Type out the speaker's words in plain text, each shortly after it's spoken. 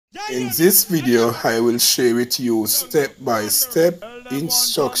In this video, I will share with you step-by-step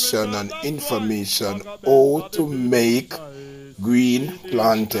instruction and information how to make green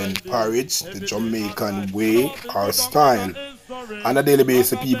plantain porridge the Jamaican way or style. On a daily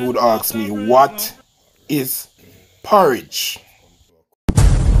basis, people would ask me, what is porridge?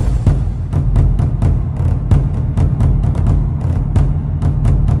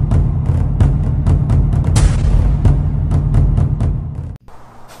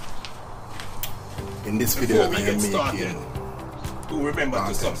 In this video, I am making do remember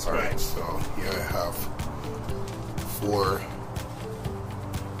to subscribe. So here I have 4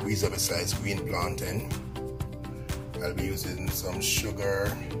 reasonable size green plantain. I'll be using some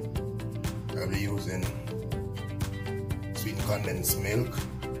sugar. I'll be using sweet condensed milk.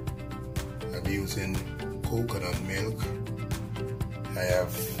 I'll be using coconut milk. I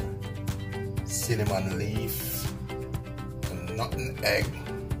have cinnamon leaf and nutmeg egg.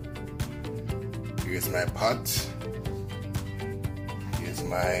 Here's my pot. Here's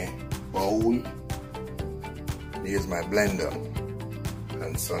my bowl. Here's my blender.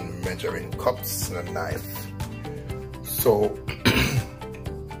 And some measuring cups and a knife. So,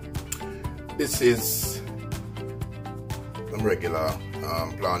 this is some regular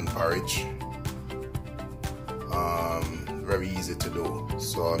plantain porridge. Very easy to do.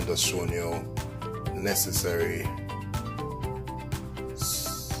 So, I'm just showing you the necessary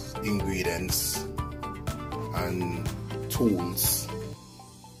ingredients and tools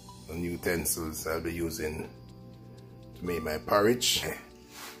and utensils I'll be using to make my porridge.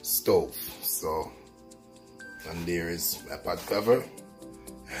 Stove. So, and there is my pot cover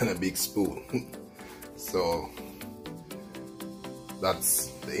and a big spoon. So that's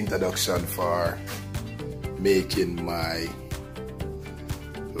the introduction for making my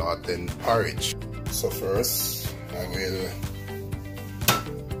plantain porridge. So first I will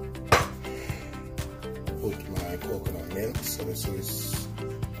put my coconut milk. So this is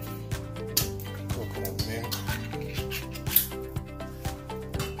coconut milk.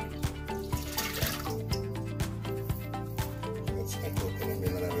 That's my coconut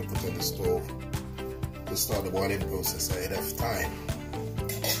milk, and I will put on the stove to start the boiling process ahead of time.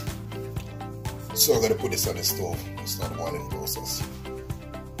 So I'm going to put this on the stove to start the boiling process.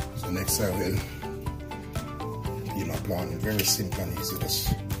 So next I will peel my plantain. Very simple and easy.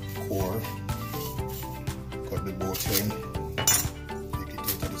 Just core. Cut the both end, take it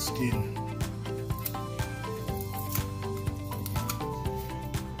out of the skin.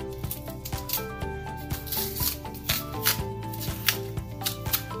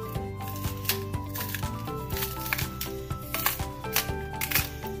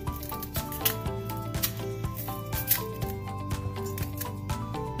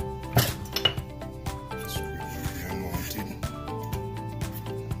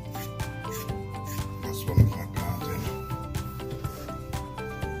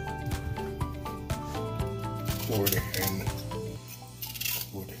 Pour the hen,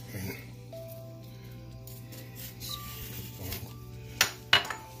 pour the hen.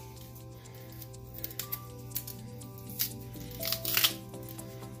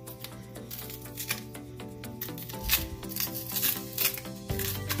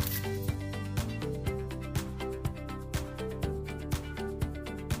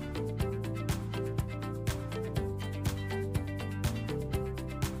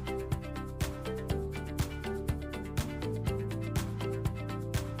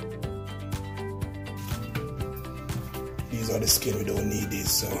 These are the skin, we don't need these,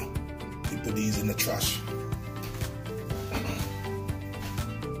 so we put these in the trash.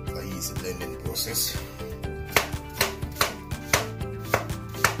 A easy blending process.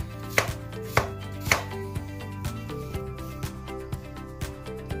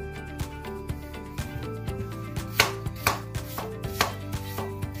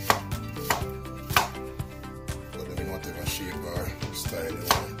 Put them in whatever shape or style you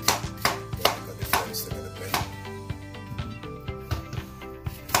want. Don't make a difference in the blend.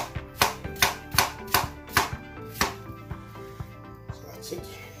 That's it.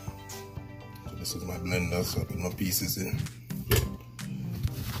 So this is my blender, so I put my pieces in.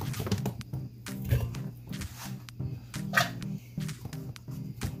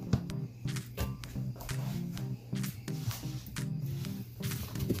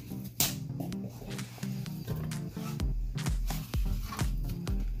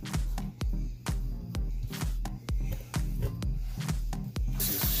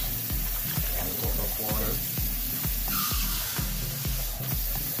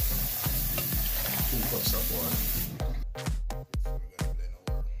 Cups of water.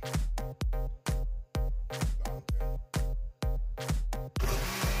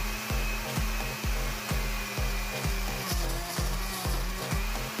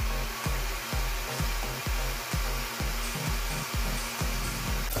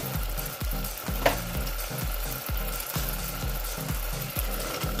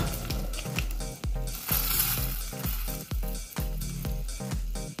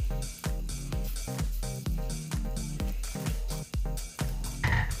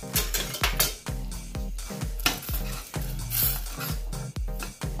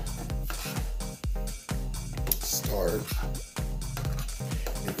 stir.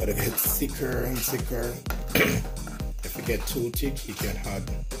 You gotta get thicker and thicker. If you get too thick, you can add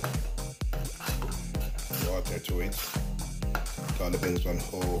water to it. It all depends on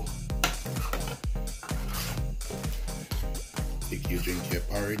how thick you drink your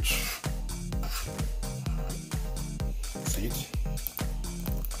porridge. See it?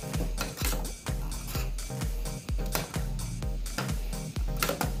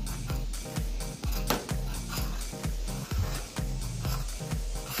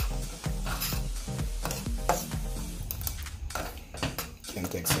 Can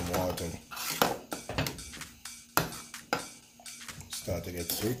take some water. Start to get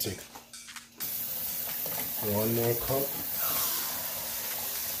too thick. One more cup.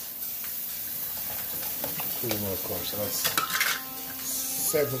 2 more cups. So that's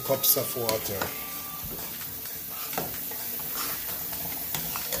 7 cups of water.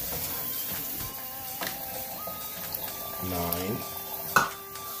 Nine.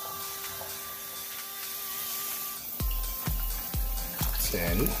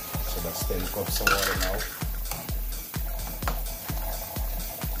 10. So that's 10 cups of water now.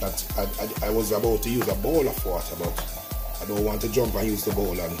 I was about to use a bowl of water, but I don't want to jump and use the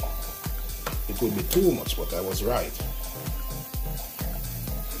bowl, and it would be too much, but I was right.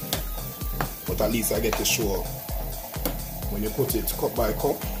 But at least I get to show when you put it cup by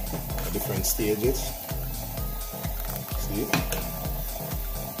cup, the different stages. See?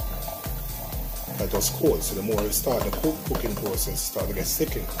 That was cold, so the more you start the cooking process, start to get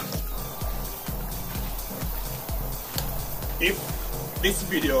thickened. If this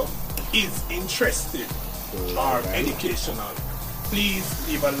video is interesting or educational, please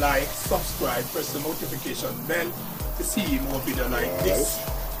leave a like, subscribe, press the notification bell to see more videos like this.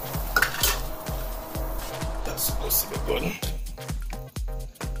 That's supposed to be good.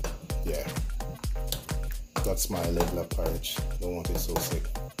 Yeah. That's my level of porridge. Don't want it so thick.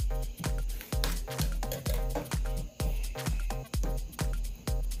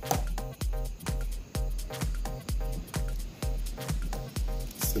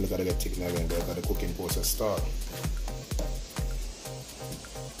 Still gotta get thick again, but I got the cooking process start.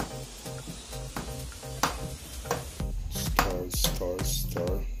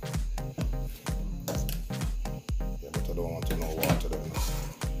 Stir. Yeah, but I don't want to know water then.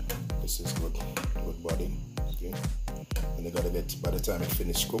 This is good body. Okay. And you gotta get, by the time it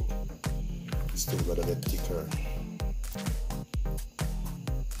finished cook, you still gotta get thicker.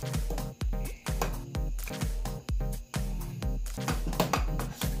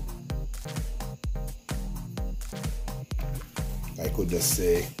 I could just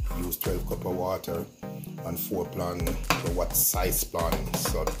say use 12 cup of water and 4 plan, or what size plan,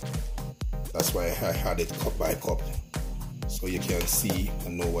 so that's why I had it cup by cup, so you can see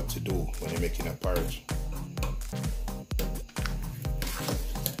and know what to do when you're making a porridge.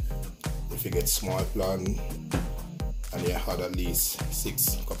 If you get small plan and you had at least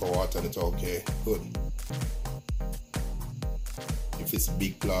 6 cup of water, and it's okay, good. If it's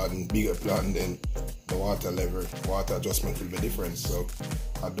bigger plan, then the water level, water adjustment will be different. So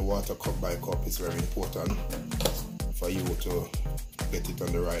add the water cup by cup is very important for you to get it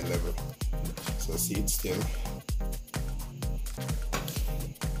on the right level. So see it still.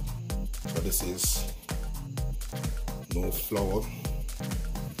 So this is no flour.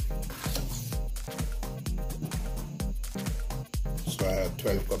 So I had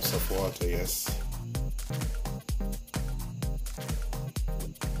 12 cups of water, yes.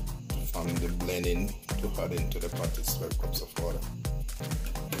 From the blending to add into the pot is 12 cups of water.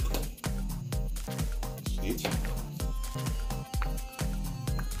 See it?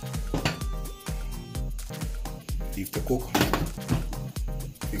 Leave to cook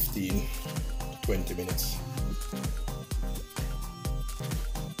 15-20 minutes.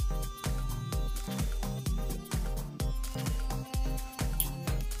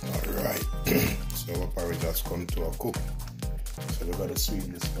 Alright, so our porridge has come to a cook. So we gotta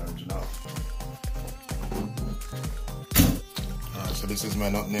sweeten this porridge now. Alright, so this is my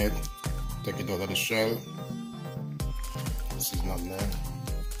nutmeg. Take it out of the shell. This is nutmeg.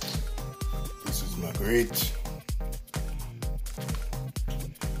 This is my grate.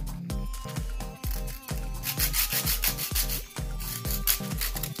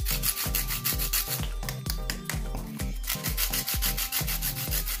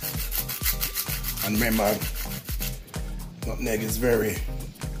 And remember, nutmeg is very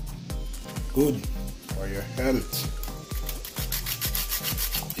good for your health.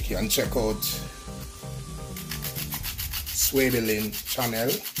 You can check out Swabelin channel.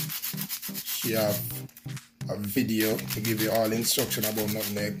 She have a video to give you all instruction about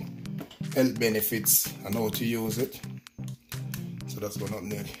nutmeg. health benefits and how to use it. So that's what not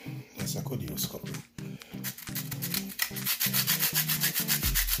need. Yes, I could use a couple.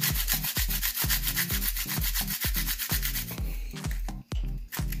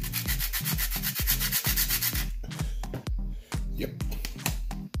 Yep.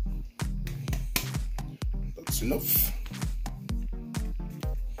 That's enough.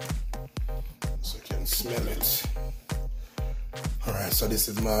 So you can smell it. Alright, so this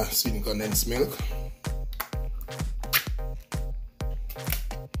is my sweetened condensed milk.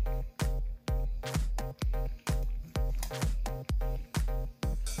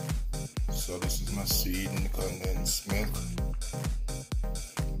 So this is my sweetened condensed milk.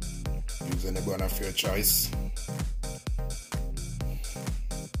 Use any brand of your choice.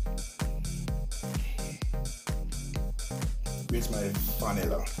 Here's my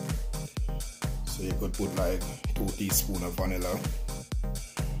vanilla. So you could put like 2 teaspoons of vanilla.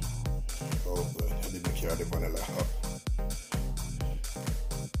 Oh good, I didn't carry the vanilla up.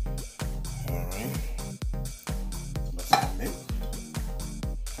 Alright. So that's my milk.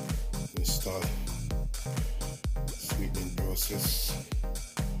 Start sweetening process.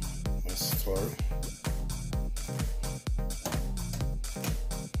 My store.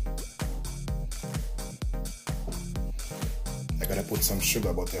 I gotta put some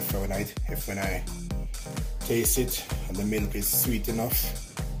sugar, but if when I taste it and the milk is sweet enough,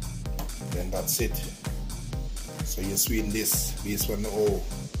 then that's it. So you sweeten this based on how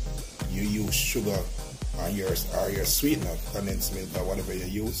you use sugar on your sweetener, condensed milk or whatever you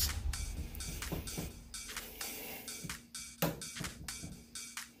use.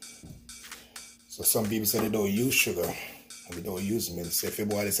 So some people say they don't use sugar and they don't use milk. So if you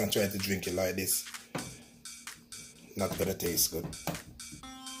boil this and try to drink it like this, not gonna taste good.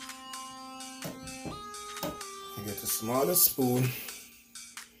 You get a smaller spoon,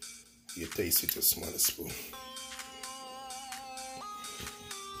 you taste it with a smaller spoon.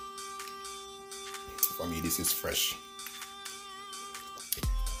 For me, this is fresh.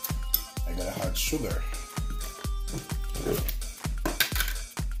 I gotta add sugar.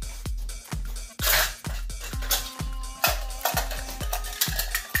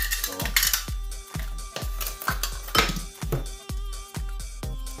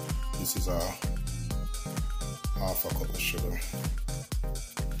 This is half a cup of sugar.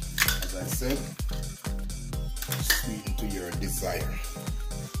 As I said, sweeten to your desire.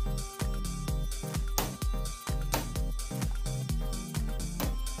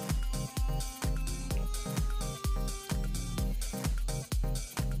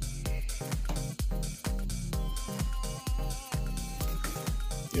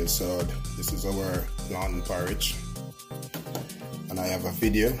 Yes, so this is our plantain porridge. And I have a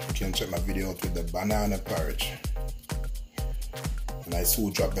video, you can check my video out with the banana porridge. And I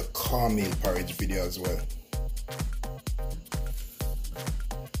soon drop the cornmeal porridge video as well.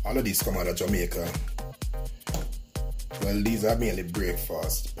 All of these come out of Jamaica. Well, these are mainly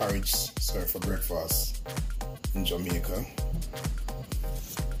breakfast. Porridge served for breakfast in Jamaica.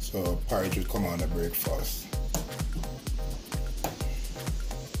 So porridge will come out of breakfast.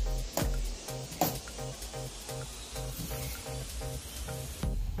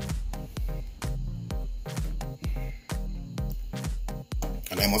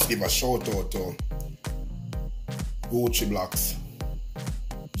 And I must give a shout out to Gucci Blocks,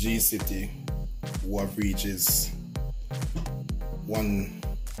 G City, who have reached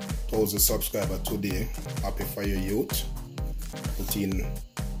 1,000 subscribers today. Happy for your youth. Put in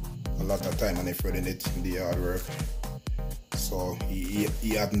a lot of time and effort in it, in the hard work. So he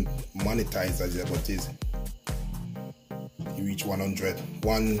hadn't monetized as yet, but he reached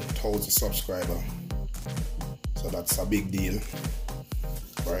 1,000 subscribers. So that's a big deal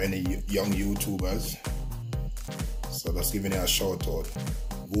for any young YouTubers. So just giving you a shout out.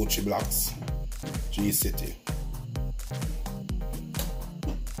 Gucci Blocks, G City.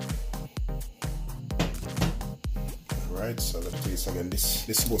 Alright, so let's taste again. This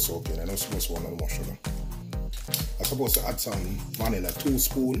is supposed to be okay. I know it's supposed to want more sugar. I'm supposed to add some vanilla, 2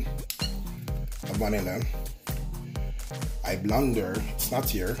 spoons of vanilla. I blender, it's not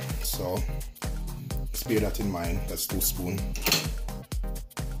here, so let's bear that in mind. That's 2 spoons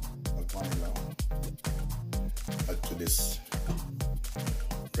of vanilla. Add to this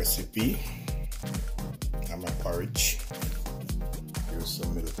recipe and my porridge. Here's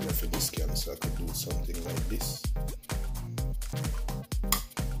some milk left in this can, so I could do something like this.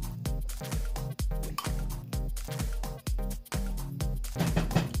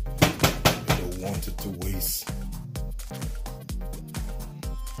 I don't want it to waste.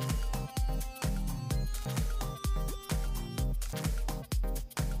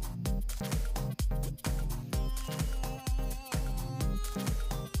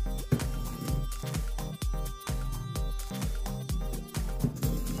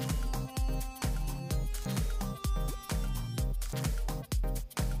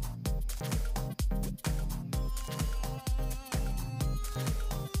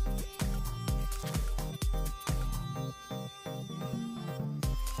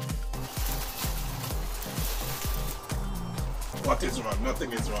 What is wrong?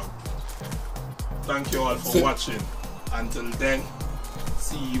 Nothing is wrong. Thank you all for watching. Until then,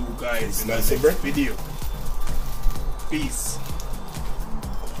 see you guys in the next video. Peace.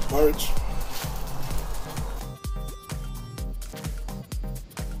 Porridge.